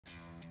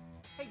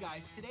Hey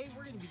guys, today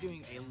we're going to be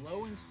doing a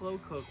low and slow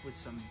cook with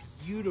some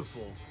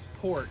beautiful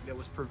pork that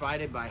was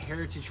provided by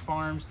Heritage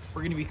Farms.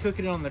 We're going to be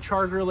cooking it on the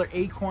char griller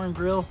Akorn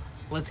grill.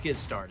 Let's get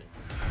started.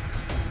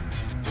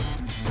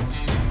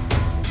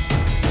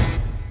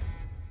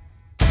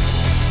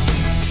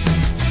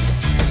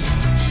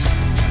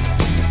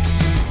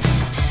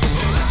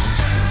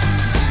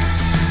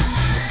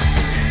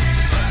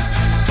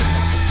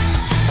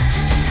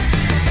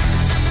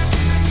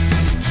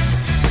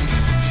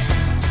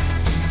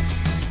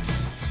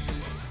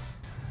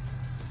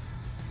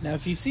 Now,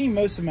 if you've seen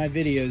most of my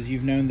videos,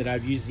 you've known that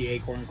I've used the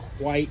Akorn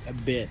quite a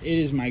bit. It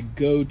is my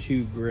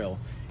go-to grill.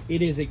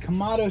 It is a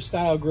Kamado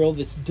style grill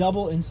that's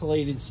double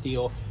insulated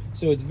steel,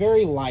 so it's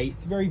very light,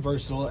 it's very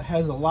versatile. It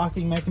has a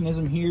locking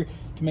mechanism here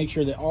to make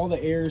sure that all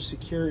the air is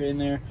secure in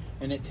there,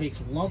 and it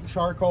takes lump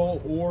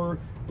charcoal or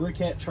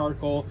briquette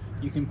charcoal.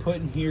 You can put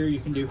in here, you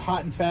can do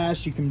hot and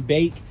fast, you can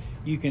bake,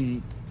 you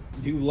can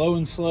do low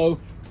and slow,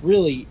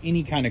 really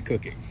any kind of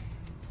cooking.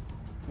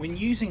 When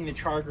using the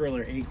char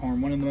griller Akorn,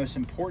 one of the most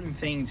important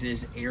things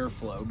is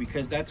airflow,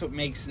 because that's what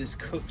makes this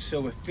cook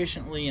so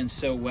efficiently and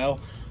so well.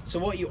 So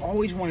what you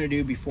always want to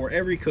do before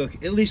every cook,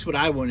 at least what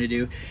I want to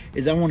do,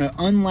 is I want to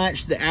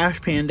unlatch the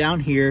ash pan down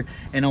here,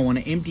 and I want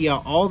to empty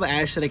out all the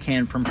ash that I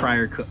can from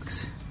prior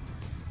cooks.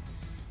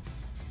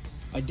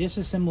 By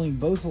disassembling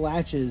both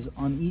latches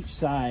on each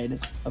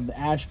side of the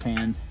ash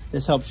pan,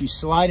 this helps you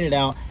slide it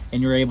out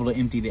and you're able to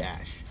empty the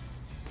ash.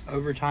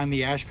 Over time,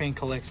 the ash pan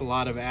collects a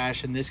lot of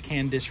ash, and this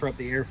can disrupt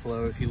the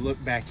airflow. If you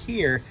look back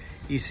here,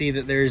 you see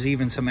that there's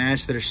even some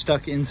ash that are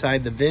stuck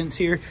inside the vents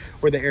here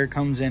where the air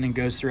comes in and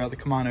goes throughout the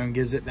Kamado and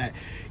gives it that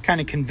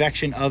kind of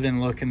convection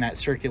oven look and that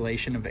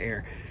circulation of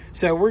air.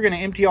 So we're going to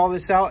empty all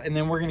this out, and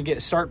then we're going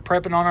to start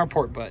prepping on our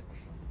pork butt.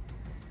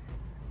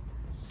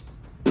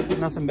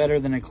 Nothing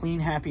better than a clean,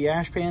 happy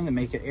ash pan to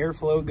make the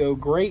airflow go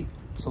great.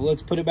 So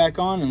let's put it back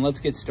on and let's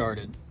get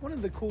started. One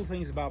of the cool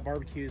things about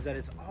barbecue is that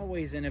it's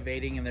always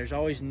innovating, and there's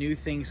always new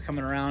things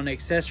coming around,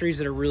 accessories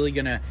that are really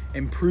gonna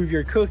improve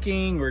your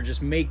cooking or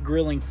just make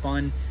grilling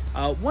fun.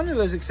 One of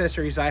those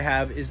accessories I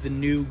have is the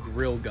new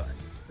grill gun.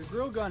 The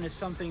grill gun is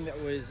something that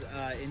was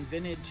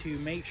invented to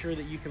make sure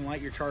that you can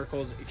light your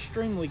charcoals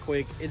extremely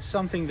quick. It's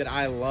something that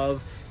I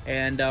love,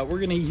 and we're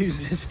gonna use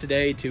this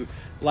today to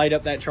light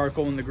up that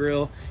charcoal in the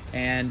grill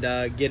and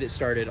get it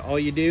started. All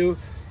you do,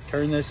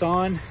 turn this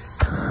on,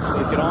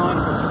 click it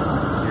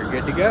on, you're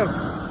good to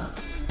go.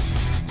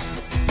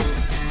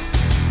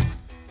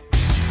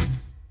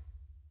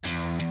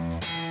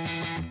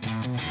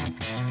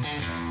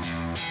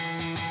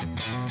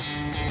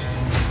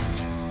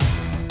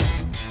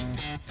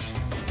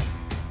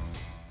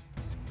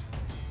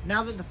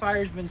 Now that the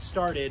fire's been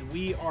started,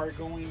 we are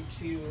going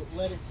to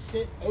let it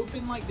sit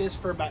open like this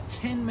for about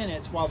 10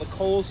 minutes while the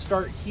coals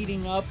start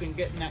heating up and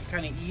getting that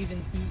kind of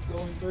even heat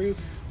going through.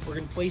 We're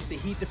going to place the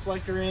heat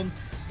deflector in.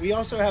 We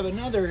also have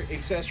another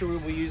accessory we'll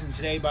be using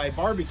today by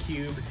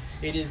Barbecue.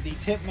 It is the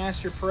Temp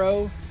Master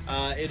Pro.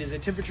 It is a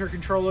temperature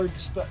controller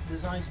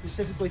designed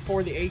specifically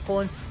for the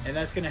Akorn, and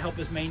that's going to help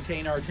us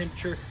maintain our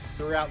temperature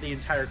throughout the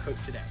entire cook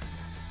today.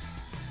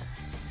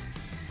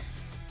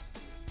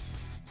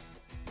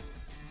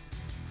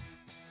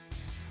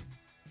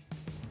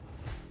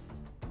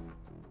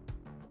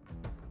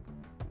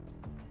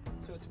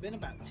 So it's been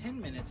about 10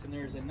 minutes, and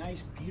there's a nice,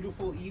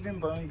 beautiful, even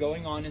burn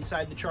going on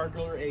inside the char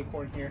griller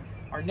Akorn here.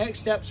 Our next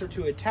steps are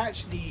to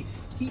attach the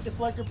heat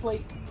deflector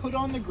plate, put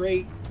on the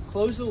grate,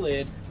 close the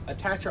lid,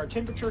 attach our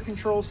temperature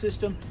control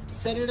system,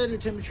 set it at a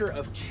temperature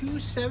of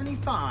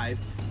 275.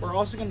 We're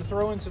also going to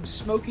throw in some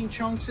smoking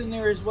chunks in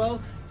there as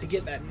well to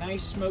get that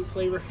nice smoke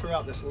flavor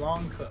throughout this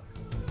long cook.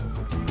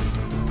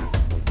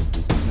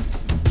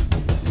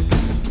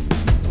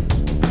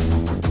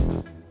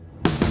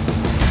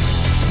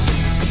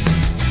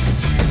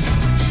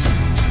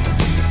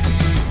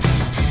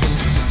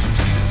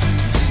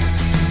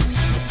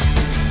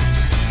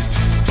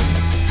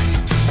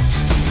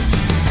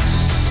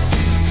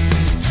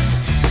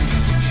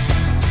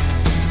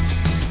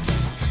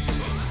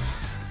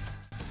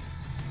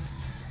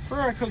 For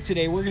our cook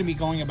today, we're going to be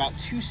going about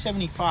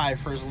 275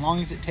 for as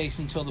long as it takes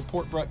until the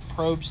pork butt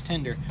probes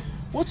tender.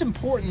 What's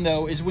important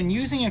though is when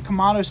using a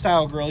Kamado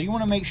style grill, you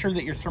want to make sure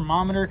that your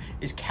thermometer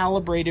is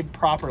calibrated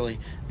properly.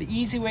 The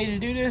easy way to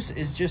do this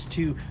is just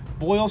to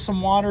boil some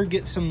water,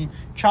 get some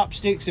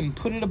chopsticks and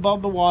put it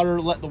above the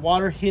water, let the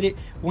water hit it.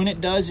 When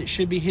it does, it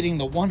should be hitting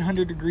the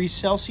 100 degrees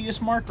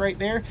Celsius mark right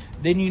there.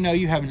 Then you know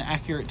you have an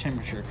accurate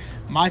temperature.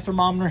 My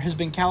thermometer has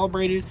been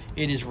calibrated.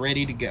 It is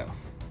ready to go.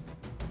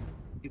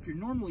 If you're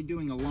normally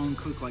doing a long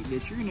cook like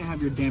this, you're gonna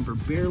have your damper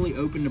barely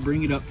open to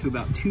bring it up to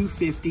about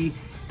 250,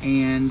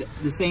 and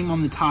the same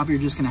on the top, you're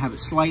just gonna have it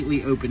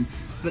slightly open.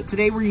 But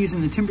today we're using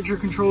the temperature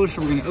controller,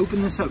 so we're gonna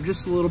open this up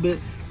just a little bit.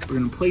 We're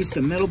gonna place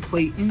the metal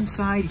plate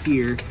inside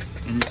here,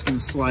 and it's gonna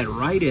slide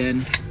right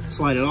in,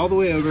 slide it all the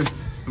way over,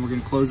 and we're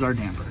gonna close our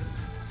damper.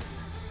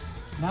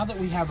 Now that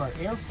we have our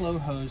airflow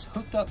hose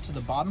hooked up to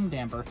the bottom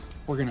damper,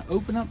 we're gonna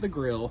open up the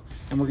grill,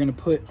 and we're gonna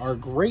put our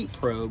grate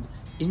probe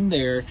in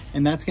there,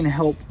 and that's going to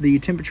help the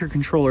temperature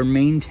controller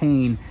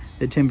maintain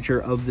the temperature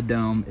of the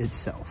dome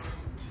itself.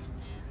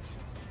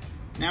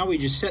 Now we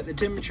just set the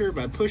temperature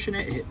by pushing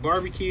it, hit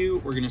barbecue.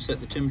 We're gonna set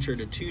the temperature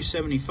to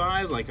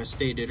 275 like I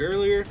stated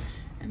earlier,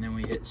 and then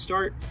we hit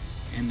start,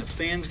 and the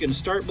fan's gonna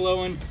start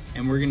blowing,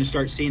 and we're gonna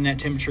start seeing that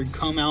temperature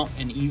come out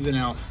and even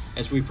out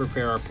as we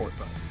prepare our pork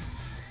butt.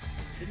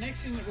 The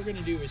next thing that we're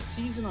gonna do is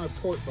season our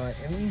pork butt,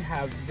 and we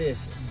have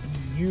this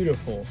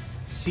beautiful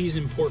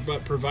seasoned pork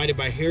butt provided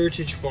by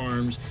Heritage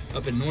Farms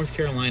up in North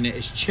Carolina.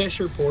 It's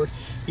Cheshire pork.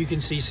 You can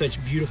see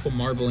such beautiful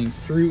marbling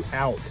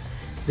throughout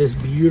this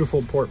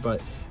beautiful pork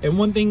butt. And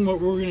one thing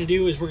what we're gonna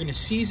do is we're gonna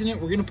season it.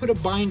 We're gonna put a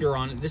binder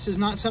on it. This is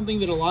not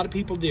something that a lot of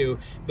people do,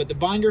 but the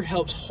binder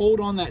helps hold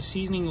on that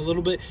seasoning a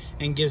little bit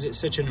and gives it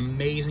such an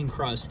amazing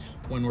crust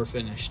when we're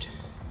finished.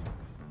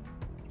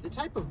 The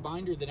type of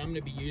binder that I'm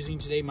gonna be using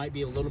today might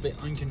be a little bit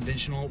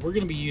unconventional. We're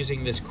gonna be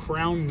using this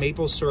Crown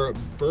Maple Syrup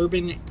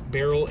Bourbon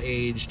Barrel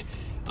Aged.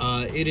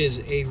 It is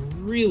a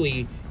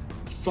really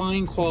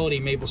fine quality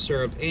maple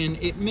syrup, and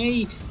it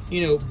may,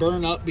 you know,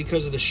 burn up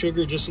because of the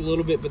sugar just a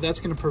little bit, but that's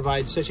going to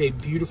provide such a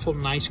beautiful,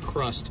 nice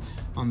crust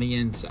on the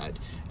inside.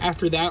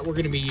 After that, we're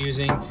going to be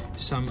using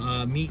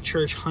some Meat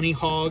Church Honey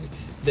Hog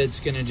that's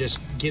going to just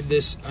give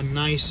this a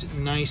nice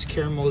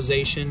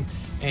caramelization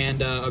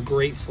and a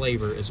great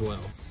flavor as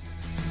well.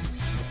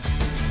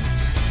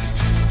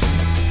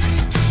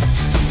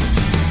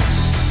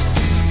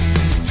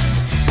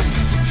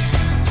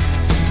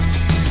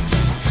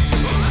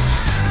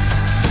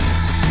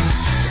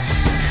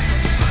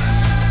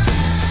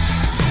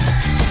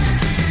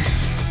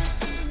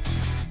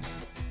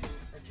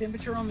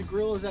 Temperature on the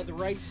grill is at the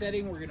right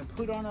setting. We're gonna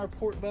put on our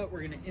pork butt.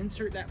 We're gonna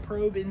insert that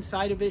probe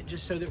inside of it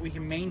just so that we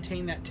can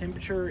maintain that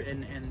temperature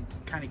and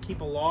kind of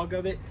keep a log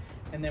of it.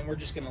 And then we're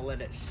just gonna let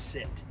it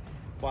sit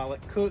while it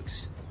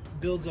cooks,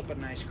 builds up a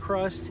nice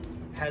crust,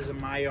 has a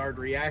Maillard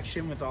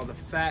reaction with all the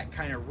fat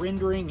kind of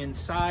rendering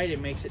inside. It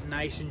makes it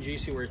nice and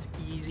juicy where it's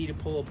easy to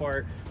pull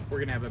apart. We're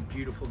gonna have a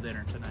beautiful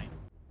dinner tonight.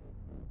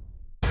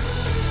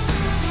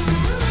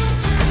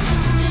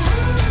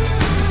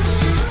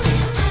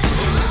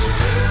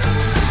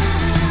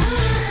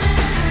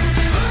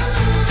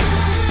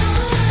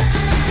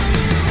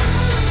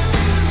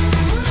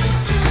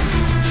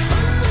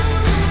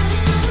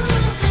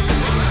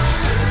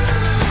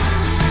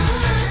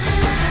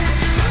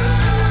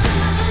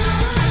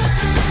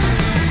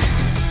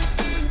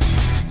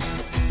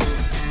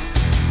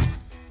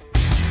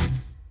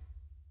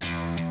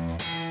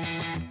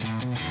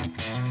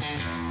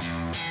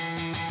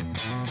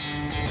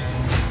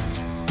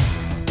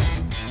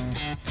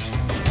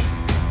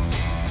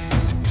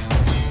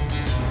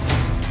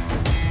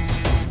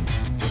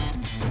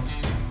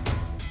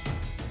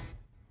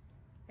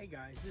 Hey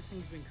guys, this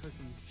thing's been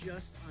cooking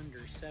just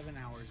under 7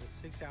 hours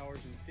at 6 hours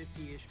and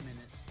 50-ish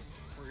minutes.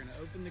 We're gonna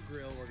open the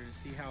grill, we're gonna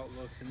see how it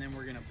looks, and then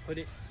we're gonna put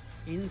it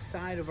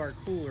inside of our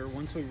cooler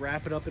once we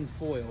wrap it up in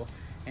foil,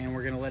 and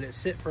we're gonna let it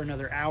sit for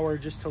another hour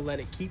just to let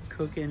it keep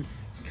cooking,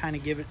 kind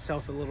of give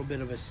itself a little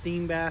bit of a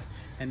steam bath,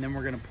 and then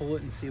we're gonna pull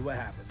it and see what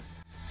happens.